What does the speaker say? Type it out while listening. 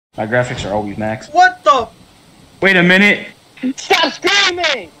My graphics are always max. What the? Wait a minute. Stop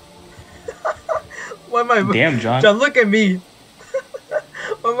screaming! Why am I? Damn, John. John, look at me.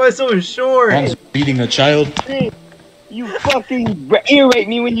 Why am I so short? John's beating a child. You fucking irate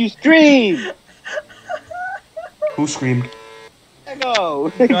me when you scream! Who screamed?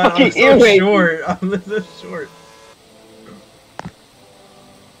 No, God, I'm fucking so irate short. I'm so short.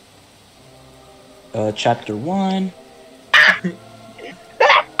 Chapter 1.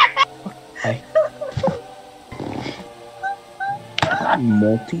 Hi.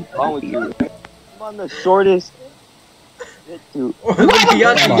 Multi. Wrong with you? I'm on the shortest. Dude. Or look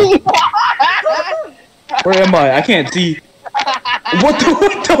Beyonce. Where am I? I can't see. What the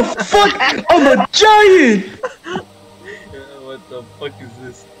fuck? I'm a giant! What the fuck is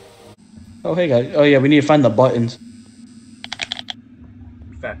this? Oh, hey guys. Oh yeah, we need to find the buttons.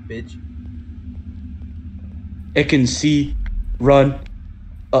 Fat bitch. It can see, run,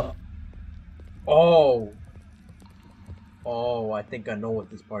 up. Oh. Oh, I think I know what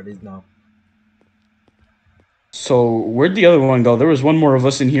this part is now. So, where'd the other one go? There was one more of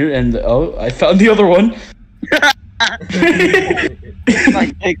us in here, and oh, I found the other one.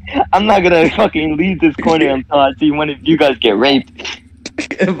 I'm not gonna fucking leave this corner until I see one of you guys get raped.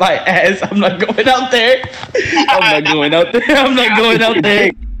 My ass, I'm not going out there. I'm not going out there. I'm not going out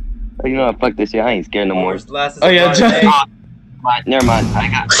there. Oh, you know what? Fuck this shit. I ain't scared no more. Oh yeah, John. Never mind. I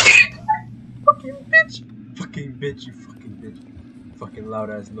got. Fucking bitch. Fucking bitch, you fucking bitch. Fucking loud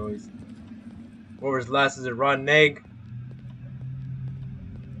ass noise. What was last? Is it rotten egg?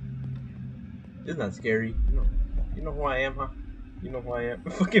 Isn't that scary? You know who I am, huh? You know who I am.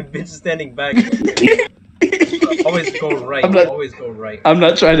 Fucking bitch is standing back. Always go right. Always go right. I'm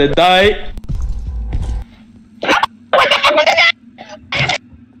not trying to die.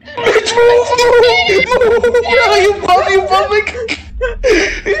 Bitch, move! No, you public!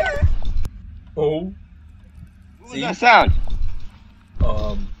 Oh. What's that sound?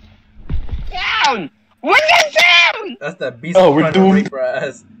 Sound! What's that sound? That's that beast. Oh, we're doomed. Rape our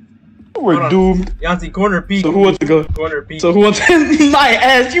ass. We're doomed. Yancy, corner peek. So who wants to go? Corner peek. So who wants my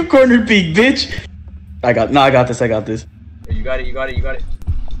ass? You corner peek, bitch. I got this. I got this. You got it.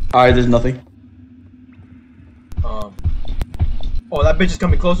 All right, there's nothing. Oh, that bitch is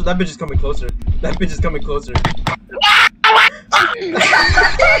coming closer. That bitch is coming closer. That bitch is coming closer.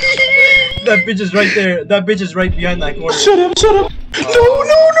 That bitch is right there. That bitch is right behind that corner. Shut up. No.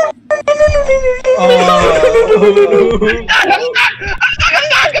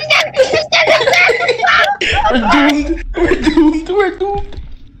 We're doomed.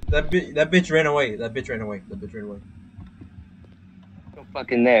 That bitch ran away. I'm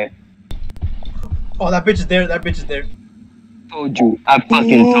fucking there. Oh, that bitch is there. Told you. I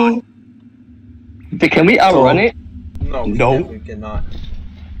fucking told you. Can we outrun it? No. We cannot.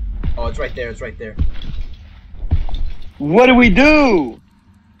 Oh, it's right there. What do we do?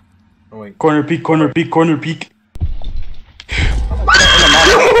 Oh, wait. Corner peek. Oh,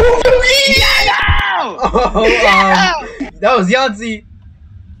 that was Yancy.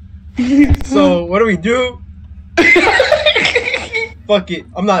 So, what do we do? Fuck it.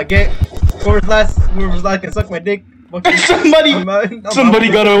 I'm not gay. Whoever's last can suck my dick. Somebody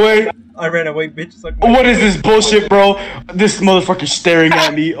got away. I ran away, bitch. What is this bullshit, bro? This motherfucker's staring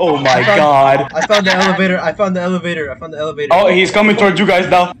at me. Oh my god. I found the elevator. Oh, he's coming towards you guys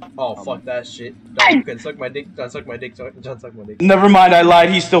now. Oh, fuck that shit. John, you can suck my dick. John, suck my dick. Never mind, I lied.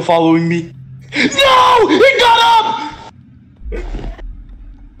 He's still following me. No! He got up!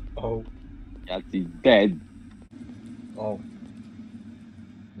 Oh. Yancy's dead. Oh.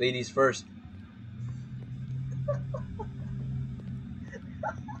 Ladies first.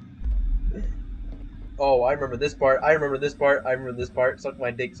 Oh, I remember this part. Suck my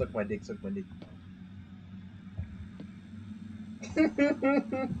dick.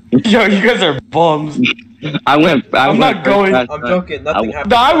 Yo, you guys are bums. I'm not going. I'm joking. Nothing happened.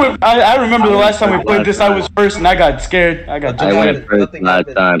 No, I remember the last time we played this, I was first and I got scared. I went first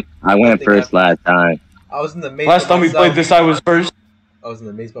last time. I was in the maze. Last time we played this, I was first. I was in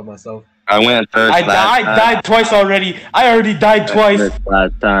the maze by myself. I went first. I died twice already. I already died twice.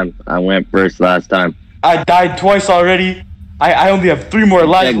 I went first last time. I died twice already. I only have 3 more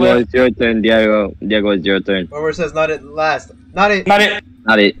lives Diego, left. it's your turn, Diego. Diego, it's your turn. Where it says not it last. Not it.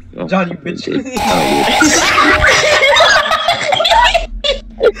 Oh, John, you bitch.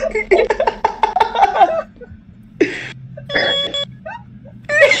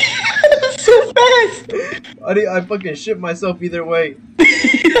 So fast. I fucking shit myself either way.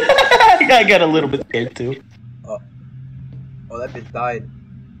 I got a little bit scared too. Oh, that bitch died.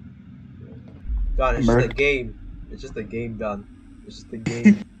 John, it's just a game. It's just a game, John. It's just a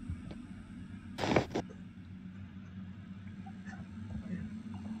game.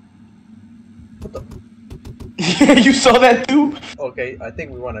 You saw that too? Okay, I think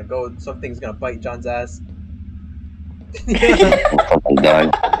we want to go. Something's gonna bite John's ass. I'm fucking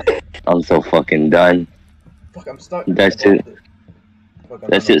done. I'm so fucking done. Fuck, I'm stuck. That shit. Fuck,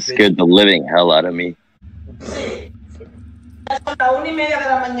 That shit scared the living hell out of me. Son las 1:30 de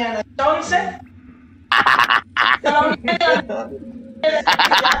la mañana. Entonces, de la 1:30 de la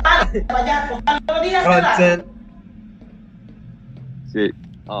tarde, para allá, por todos los días. Content. Shit.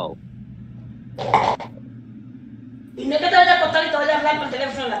 Oh. Y no es que te vaya a acostar y te vaya a hablar por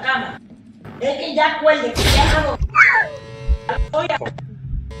teléfono en la cama. Es que ya acuerde que ya no.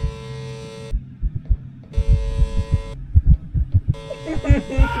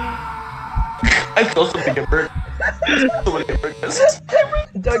 I saw something get burnt. Somebody get burnt.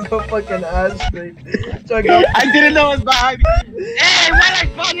 John got fucking ass straight. John got. I didn't know it was behind me. Hey, what I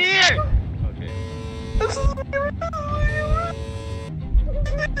found here?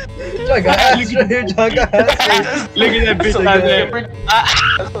 John got ass straight. John got ass straight. Look at that bitch out there.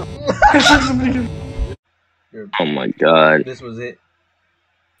 Oh my god. This was it.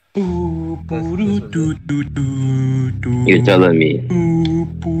 You're telling me.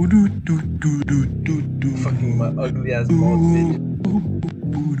 Fucking my ugly ass mouth, bitch.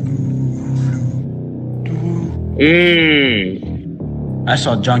 I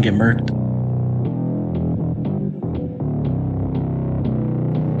saw John get murked.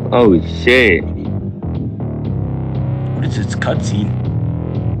 Oh shit. What is this cutscene?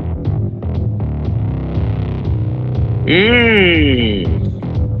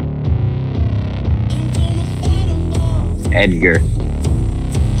 Edgar.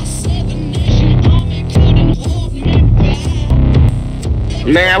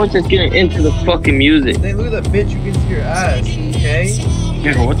 Man, I was just getting into the fucking music. Hey, look at that bitch. You can see her ass. Okay.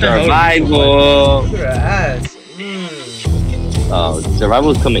 Yeah, what the hell? Survival. Look at her ass. Oh,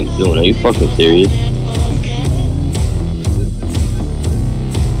 survival's coming soon. Are you fucking serious?